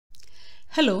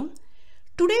Hello,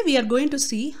 today we are going to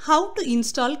see how to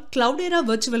install Cloudera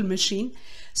virtual machine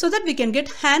so that we can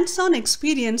get hands-on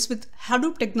experience with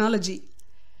Hadoop technology.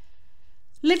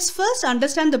 Let's first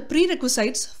understand the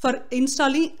prerequisites for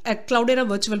installing a Cloudera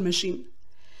virtual machine.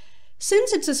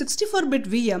 Since it's a 64-bit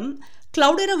VM,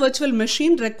 Cloudera virtual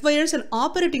machine requires an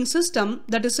operating system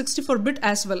that is 64-bit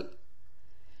as well.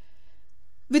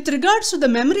 With regards to the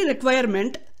memory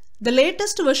requirement, the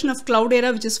latest version of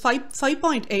Cloudera, which is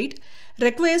 5.8,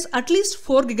 requires at least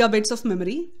 4 GB of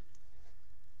memory.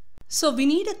 So we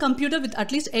need a computer with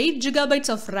at least 8 GB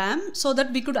of RAM so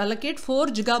that we could allocate 4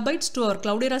 GB to our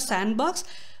Cloudera sandbox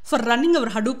for running our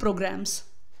Hadoop programs.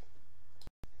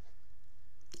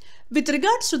 With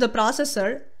regards to the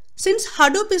processor, since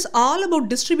Hadoop is all about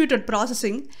distributed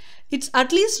processing, it's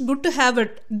at least good to have a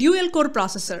dual-core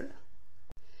processor.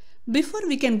 Before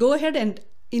we can go ahead and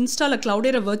install a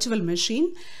Cloudera virtual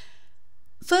machine,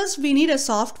 first we need a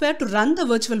software to run the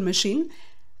virtual machine.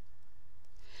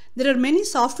 There are many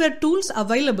software tools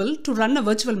available to run a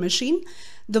virtual machine.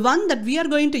 The one that we are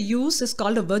going to use is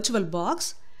called a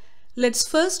VirtualBox. Let's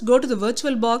first go to the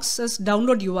VirtualBox's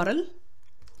download URL.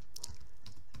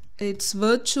 It's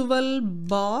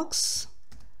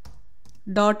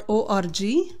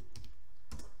virtualbox.org.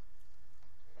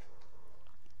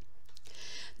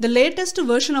 The latest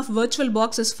version of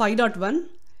VirtualBox is 5.1.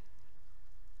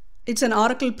 It's an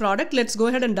Oracle product. Let's go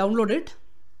ahead and download it.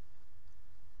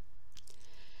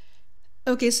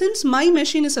 Okay, since my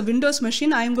machine is a Windows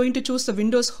machine, I am going to choose the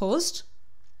Windows host.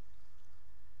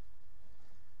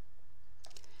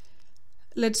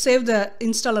 Let's save the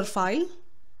installer file.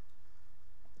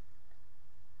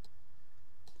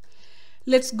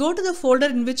 Let's go to the folder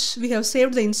in which we have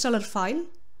saved the installer file.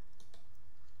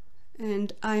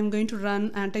 And I am going to run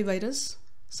antivirus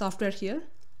software here.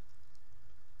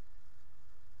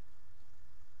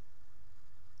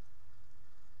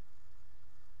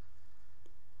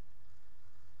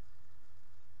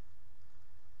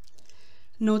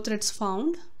 No threats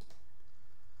found.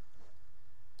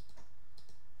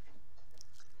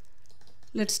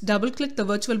 Let's double click the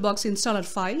VirtualBox installer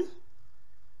file.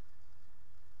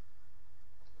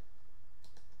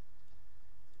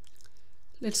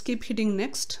 Let's keep hitting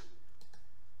next.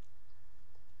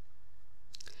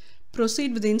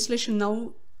 Proceed with the installation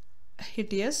now.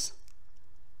 Hit yes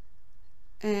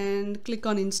and click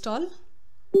on install.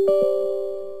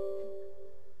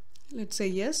 Let's say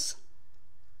yes.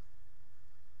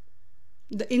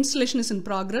 The installation is in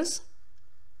progress.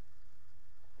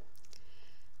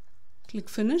 Click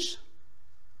finish.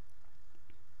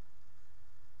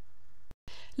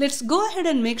 Let's go ahead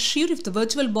and make sure if the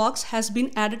VirtualBox has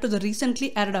been added to the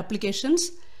recently added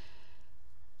applications.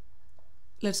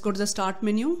 Let's go to the start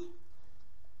menu.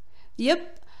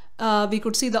 Yep, we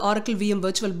could see the Oracle VM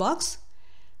VirtualBox.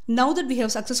 Now that we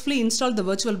have successfully installed the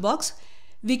VirtualBox,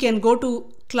 we can go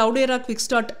to Cloudera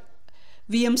QuickStart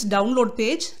VM's download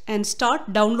page and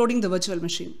start downloading the virtual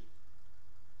machine.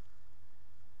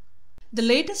 The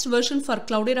latest version for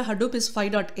Cloudera Hadoop is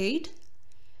 5.8.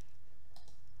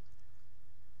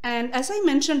 And as I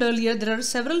mentioned earlier, there are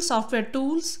several software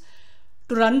tools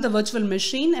to run the virtual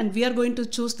machine, and we are going to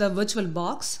choose the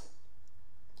VirtualBox.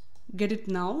 Get it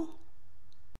now.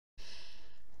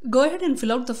 Go ahead and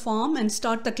fill out the form and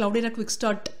start the Cloudera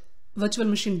QuickStart virtual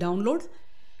machine download.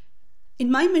 In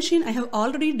my machine, I have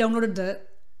already downloaded the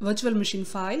virtual machine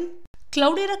file.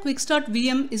 Cloudera QuickStart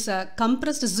VM is a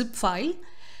compressed zip file,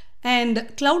 and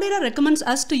Cloudera recommends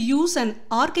us to use an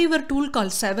archiver tool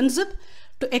called 7-zip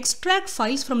to extract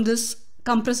files from this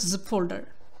compressed zip folder.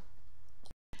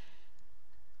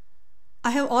 I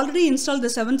have already installed the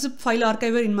 7-zip file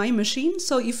archiver in my machine,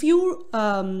 so if you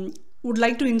would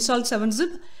like to install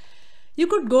 7-zip, you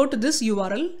could go to this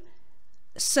URL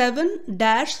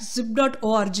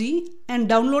 7-zip.org and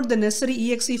download the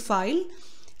necessary exe file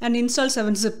and install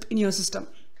 7-zip in your system.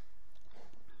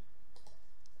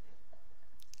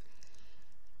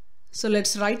 So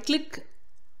let's right click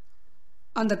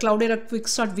on the Cloudera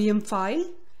QuickStart VM file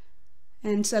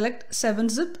and select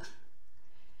 7-zip.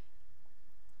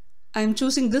 I am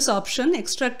choosing this option,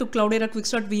 extract to Cloudera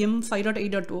QuickStart VM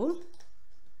 5.8.0.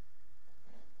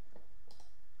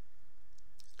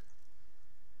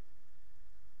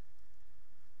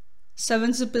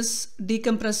 .7-zip is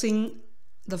decompressing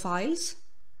the files.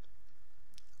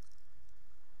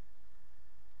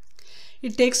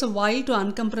 It takes a while to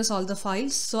uncompress all the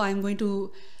files, so I am going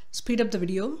to speed up the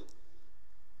video.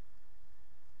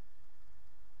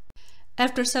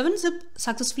 After 7-zip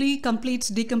successfully completes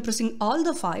decompressing all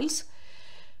the files,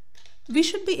 we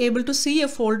should be able to see a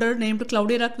folder named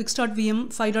Cloudera QuickStart VM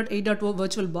 5.8.0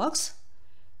 VirtualBox.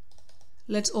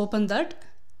 Let's open that.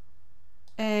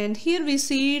 And here we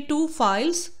see two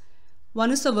files.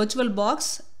 One is the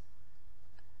VirtualBox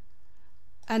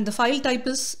and the file type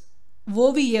is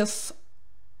OVF.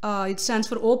 It stands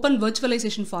for Open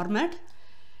Virtualization Format.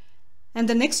 And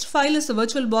the next file is the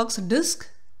VirtualBox disk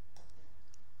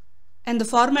and the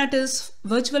format is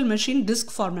virtual machine disk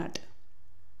format.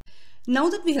 Now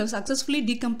that we have successfully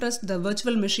decompressed the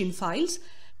virtual machine files,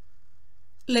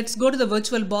 let's go to the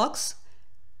VirtualBox,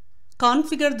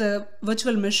 configure the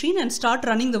virtual machine and start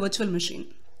running the virtual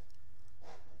machine.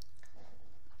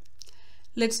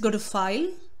 Let's go to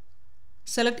File,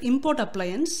 select Import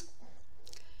Appliance.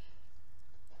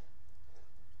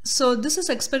 So this is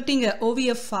expecting a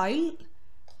OVF file.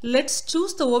 Let's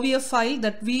choose the OVF file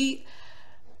that we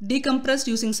decompressed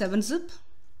using 7-zip.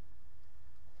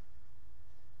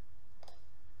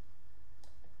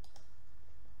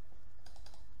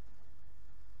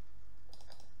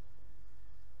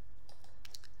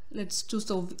 Let's choose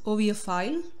the OVF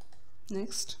file.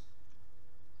 Next.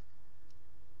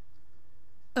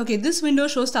 Okay, this window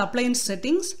shows the appliance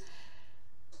settings.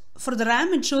 For the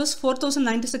RAM, it shows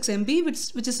 4096 MB,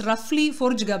 which is roughly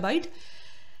 4 GB.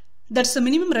 That's the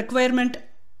minimum requirement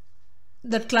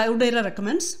that Cloudera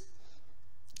recommends.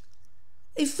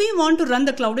 If we want to run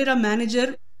the Cloudera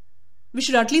manager, we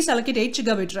should at least allocate 8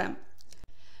 GB RAM.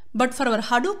 But for our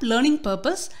Hadoop learning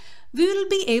purpose, we will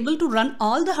be able to run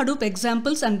all the Hadoop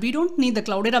examples and we don't need the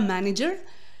Cloudera manager.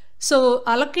 So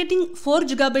allocating 4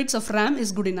 GB of RAM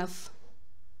is good enough.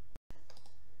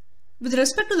 With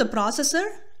respect to the processor,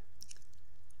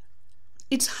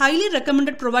 it's highly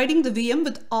recommended providing the VM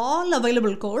with all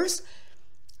available cores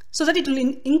so that it will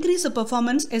increase the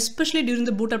performance, especially during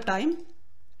the boot up time.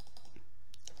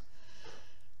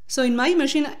 So in my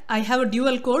machine, I have a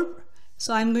dual core.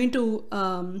 So I'm going to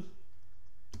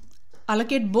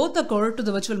allocate both the core to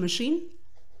the virtual machine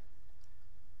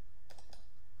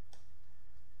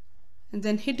and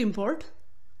then hit import.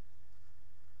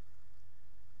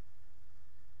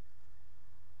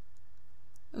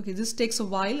 Okay, this takes a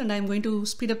while and I'm going to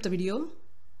speed up the video.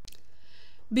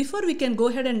 Before we can go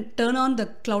ahead and turn on the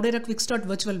Cloudera QuickStart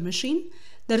virtual machine,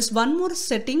 there is one more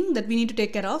setting that we need to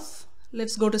take care of.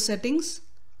 Let's go to Settings,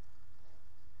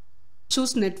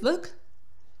 choose Network,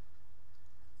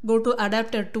 go to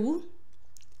Adapter 2,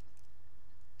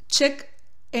 check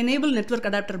Enable Network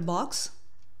Adapter box.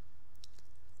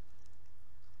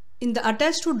 In the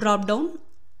Attach to drop down,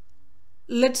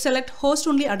 let's select Host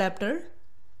Only Adapter.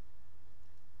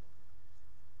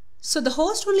 So the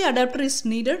host only adapter is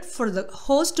needed for the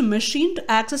host machine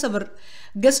to access our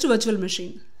guest virtual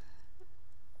machine.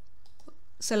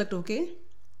 Select OK.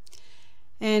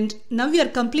 And now we are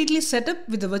completely set up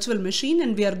with the virtual machine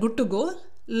and we are good to go.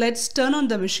 Let's turn on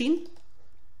the machine.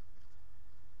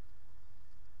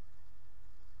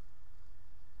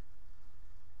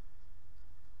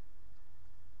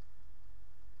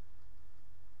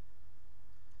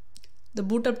 The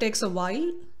boot up takes a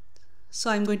while, so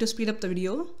I'm going to speed up the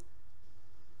video.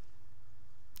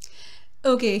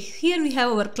 Okay, here we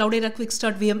have our Cloudera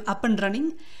QuickStart VM up and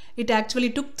running. It actually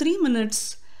took 3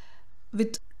 minutes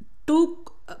with 2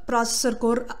 processor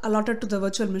core allotted to the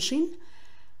virtual machine.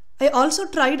 I also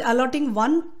tried allotting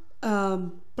 1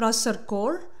 processor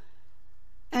core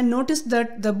and noticed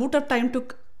that the boot up time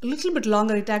took a little bit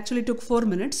longer. It actually took 4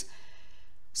 minutes.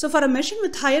 So for a machine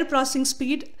with higher processing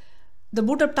speed, the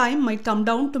boot up time might come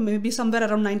down to maybe somewhere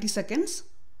around 90 seconds.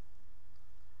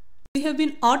 We have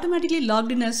been automatically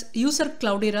logged in as user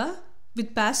Cloudera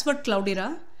with password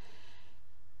Cloudera.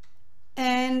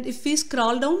 And if we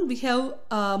scroll down, we have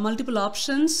multiple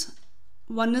options.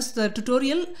 One is the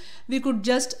tutorial. We could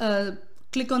just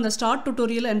click on the start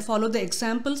tutorial and follow the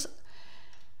examples.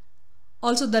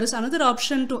 Also, there is another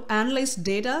option to analyze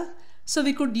data. So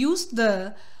we could use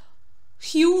the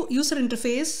Hue user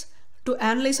interface to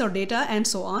analyze our data and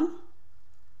so on.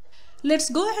 Let's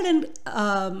go ahead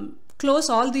and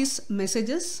close all these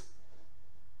messages.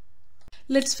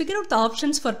 Let's figure out the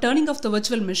options for turning off the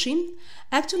virtual machine.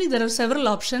 Actually, there are several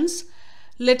options.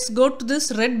 Let's go to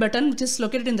this red button which is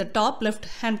located in the top left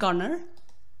hand corner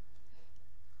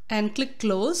and click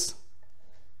close.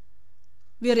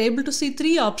 We are able to see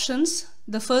 3 options.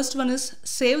 The first one is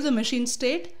save the machine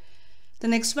state. The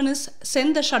next one is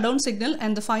send the shutdown signal,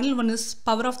 and the final one is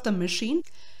power off the machine.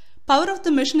 Power off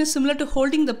the machine is similar to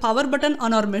holding the power button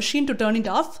on our machine to turn it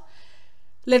off.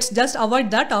 Let's just avoid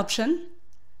that option.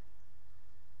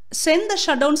 Send the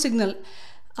shutdown signal.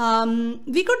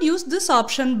 We could use this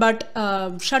option, but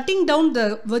shutting down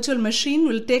the virtual machine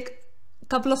will take a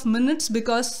couple of minutes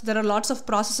because there are lots of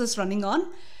processes running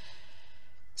on.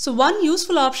 So one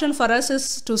useful option for us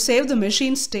is to save the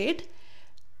machine state.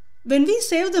 When we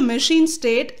save the machine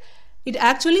state, It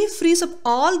actually frees up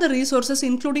all the resources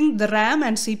including the RAM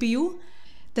and CPU.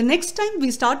 The next time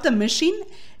we start the machine,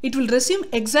 it will resume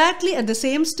exactly at the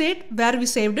same state where we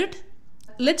saved it.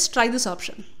 Let's try this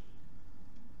option.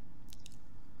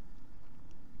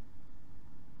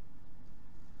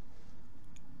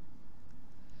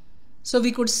 So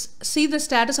we could see the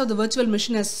status of the virtual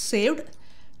machine as saved.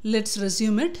 Let's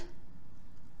resume it.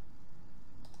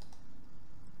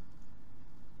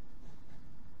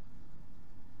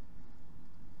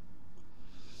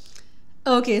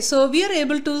 Okay, so we are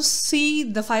able to see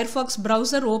the Firefox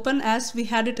browser open as we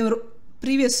had it in our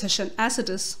previous session, as it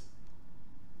is.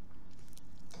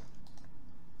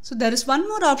 So there is one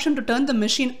more option to turn the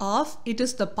machine off. It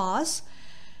is the pause.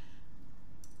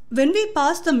 When we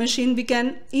pause the machine, we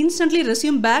can instantly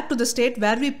resume back to the state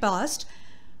where we paused.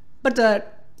 But the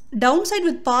downside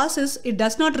with pause is it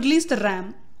does not release the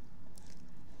RAM.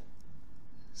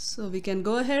 So we can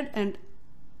go ahead and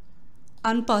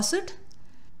unpause it.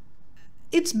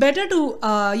 It's better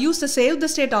to use the save the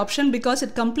state option because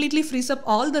it completely frees up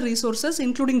all the resources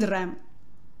including the RAM.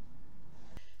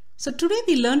 So today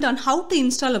we learned on how to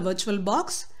install a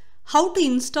VirtualBox, how to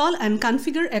install and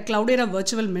configure a Cloudera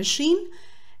virtual machine,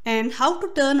 and how to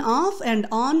turn off and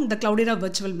on the Cloudera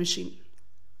virtual machine.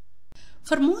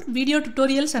 For more video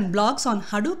tutorials and blogs on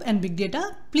Hadoop and Big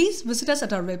Data, please visit us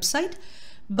at our website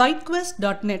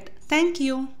bytequest.net. Thank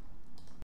you.